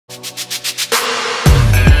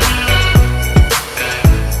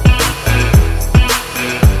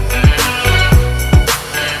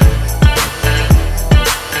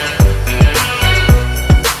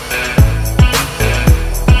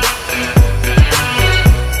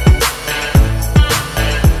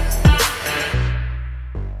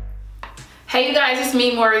Hey you guys, it's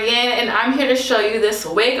me Morgan and I'm here to show you this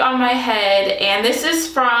wig on my head, and this is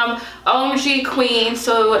from OMGqueen.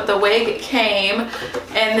 So the wig came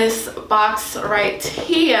in this box right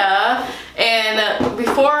here, and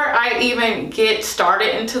before I even get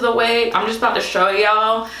started into the wig, I'm just about to show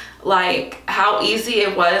y'all like how easy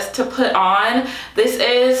it was to put on. This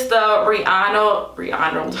is the Rihanna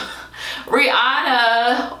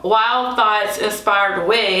Wild Thoughts inspired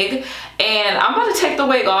wig, and I'm about to take the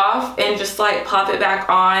wig off and just like pop it back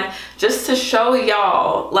on just to show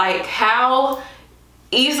y'all like how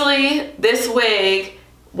easily this wig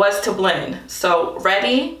was to blend. So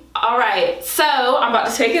ready? All right, so I'm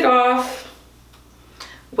about to take it off.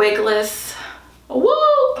 Wigless. Woo!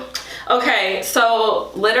 Okay,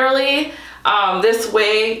 so literally this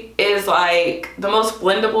wig is like the most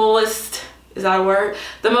blendablest, is that a word?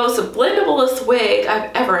 The most blendablest wig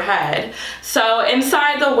I've ever had. So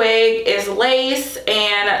inside the wig is lace,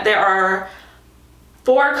 and there are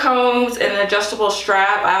 4 combs and an adjustable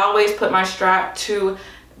strap. I always put my strap to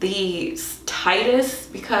the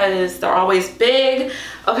tightest because they're always big.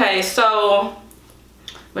 Okay, so I'm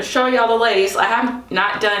gonna show y'all the lace. I have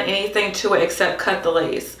not done anything to it except cut the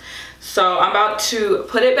lace. So I'm about to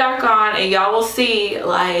put it back on and y'all will see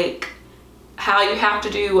like how you have to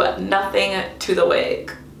do nothing to the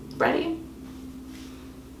wig. Ready?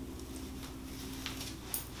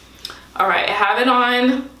 All right, I have it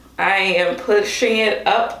on. I am pushing it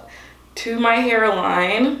up to my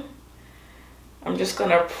hairline. I'm just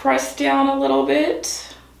gonna press down a little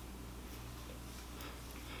bit.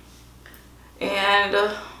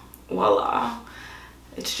 And voila.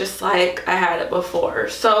 It's just like I had it before.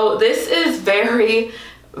 So this is very,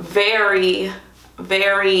 very,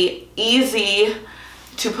 very easy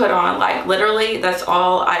to put on. Like literally that's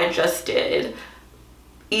all I just did.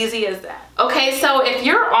 Easy as that. Okay, so if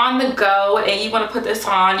you're on the go and you want to put this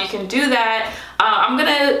on, you can do that. I'm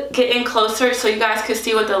gonna get in closer so you guys can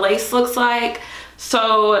see what the lace looks like.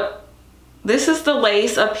 So this is the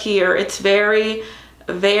lace up here. It's very,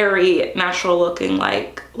 very natural looking.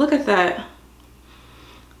 Like look at that.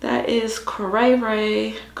 That is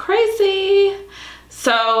crazy.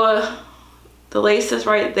 So the lace is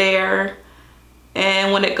right there,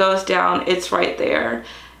 and when it goes down, it's right there.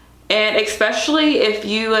 And especially if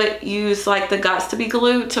you use like the Gots to be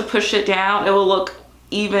glued to push it down, it will look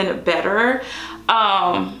even better.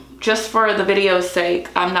 Just for the video's sake,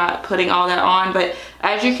 I'm not putting all that on, but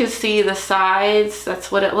as you can see the sides, that's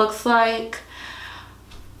what it looks like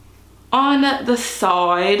on the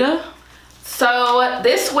side. So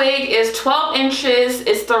this wig is 12 inches.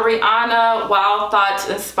 It's the Rihanna Wild Thoughts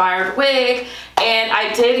inspired wig. And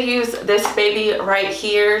I did use this baby right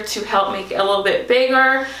here to help make it a little bit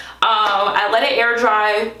bigger. I let it air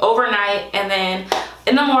dry overnight, and then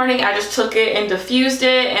in the morning I just took it and diffused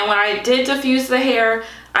it. And when I did diffuse the hair,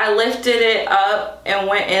 I lifted it up and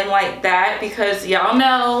went in like that because y'all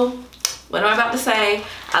know what I'm about to say.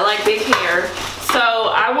 I like big hair. So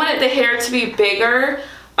I wanted the hair to be bigger.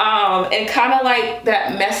 And kind of like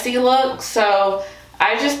that messy look, so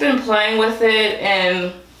I just been playing with it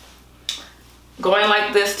and going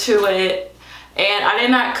like this to it, and I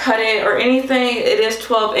did not cut it or anything. It is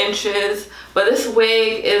 12 inches, but this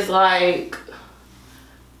wig is like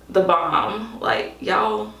the bomb. Like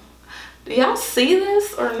y'all, do y'all see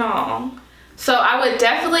this or no? So I would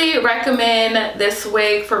definitely recommend this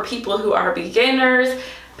wig for people who are beginners,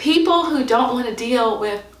 people who don't want to deal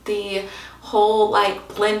with the whole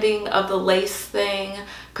like blending of the lace thing,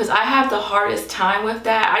 because I have the hardest time with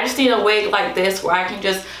that. I just need a wig like this where I can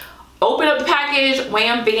just open up the package,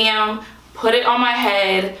 wham bam, put it on my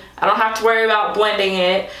head. I don't have to worry about blending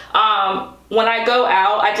it. When I go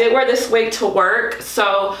out, I did wear this wig to work,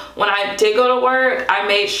 so when I did go to work, I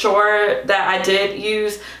made sure that I did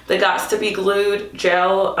use the Gots to be glued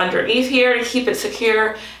gel underneath here to keep it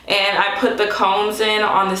secure, and I put the combs in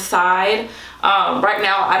on the side. Right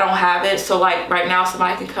now I don't have it, so like right now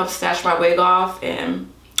somebody can come snatch my wig off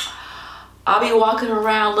and I'll be walking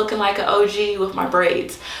around looking like an OG with my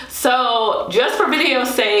braids. So just for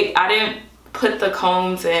video's sake, I didn't put the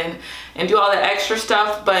combs in and do all the extra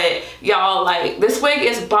stuff, but y'all, like this wig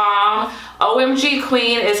is bomb.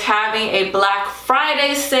 OMGqueen is having a Black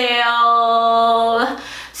Friday sale,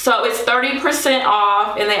 so it's 30%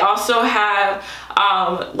 off, and they also have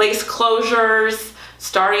lace closures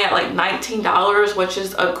starting at like $19, which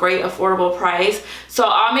is a great affordable price. So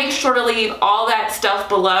I'll make sure to leave all that stuff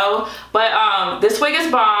below. But this wig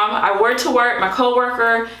is bomb. I wore it to work. My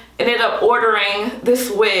coworker ended up ordering this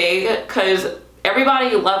wig because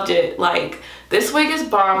everybody loved it. Like this wig is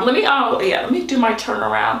bomb. Let me do my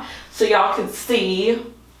turnaround so y'all can see.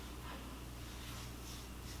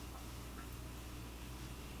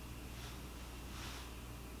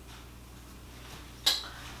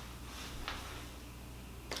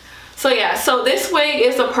 So yeah, so this wig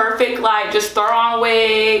is a perfect like just throw on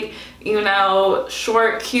wig, you know,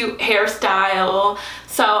 short cute hairstyle.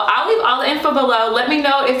 So I'll leave all the info below. Let me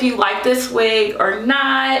know if you like this wig or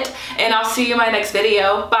not, and I'll see you in my next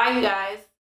video. Bye you guys.